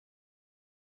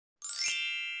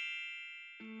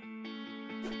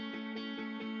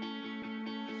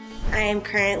I am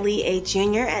currently a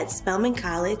junior at Spelman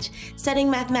College, studying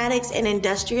mathematics and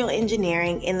industrial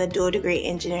engineering in the dual degree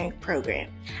engineering program.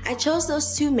 I chose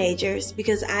those two majors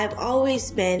because I've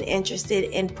always been interested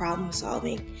in problem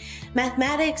solving.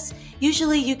 Mathematics,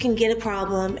 usually you can get a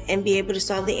problem and be able to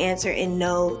solve the answer and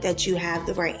know that you have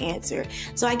the right answer.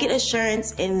 So I get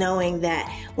assurance in knowing that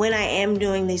when I am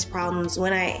doing these problems,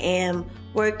 when I am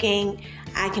working,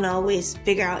 I can always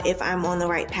figure out if I'm on the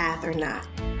right path or not.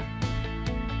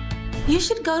 You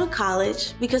should go to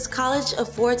college because college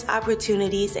affords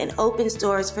opportunities and opens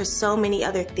doors for so many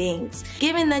other things.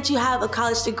 Given that you have a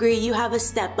college degree, you have a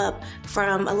step up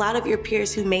from a lot of your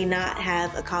peers who may not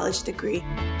have a college degree.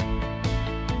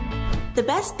 The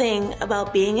best thing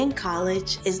about being in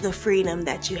college is the freedom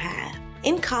that you have.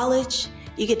 In college,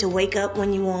 you get to wake up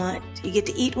when you want, you get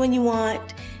to eat when you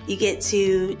want, you get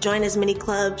to join as many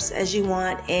clubs as you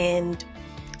want, and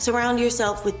surround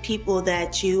yourself with people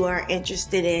that you are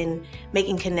interested in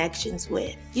making connections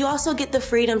with. You also get the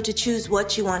freedom to choose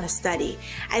what you want to study.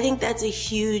 I think that's a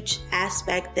huge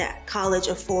aspect that college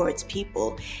affords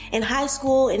people. In high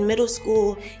school and middle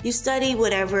school, you study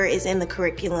whatever is in the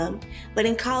curriculum. But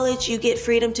in college, you get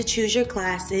freedom to choose your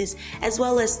classes as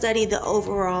well as study the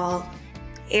overall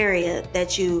area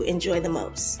that you enjoy the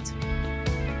most.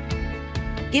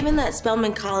 Given that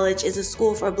Spelman College is a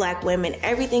school for Black women,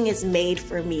 everything is made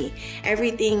for me.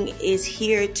 Everything is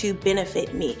here to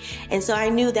benefit me. And so I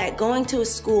knew that going to a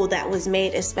school that was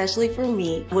made especially for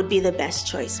me would be the best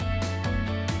choice.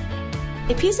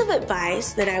 A piece of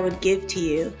advice that I would give to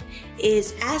you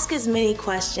is ask as many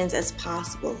questions as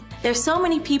possible. There's so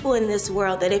many people in this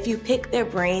world that if you pick their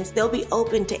brains, they'll be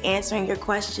open to answering your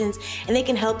questions and they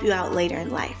can help you out later in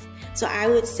life. So I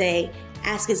would say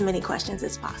ask as many questions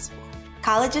as possible.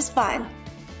 College is fun.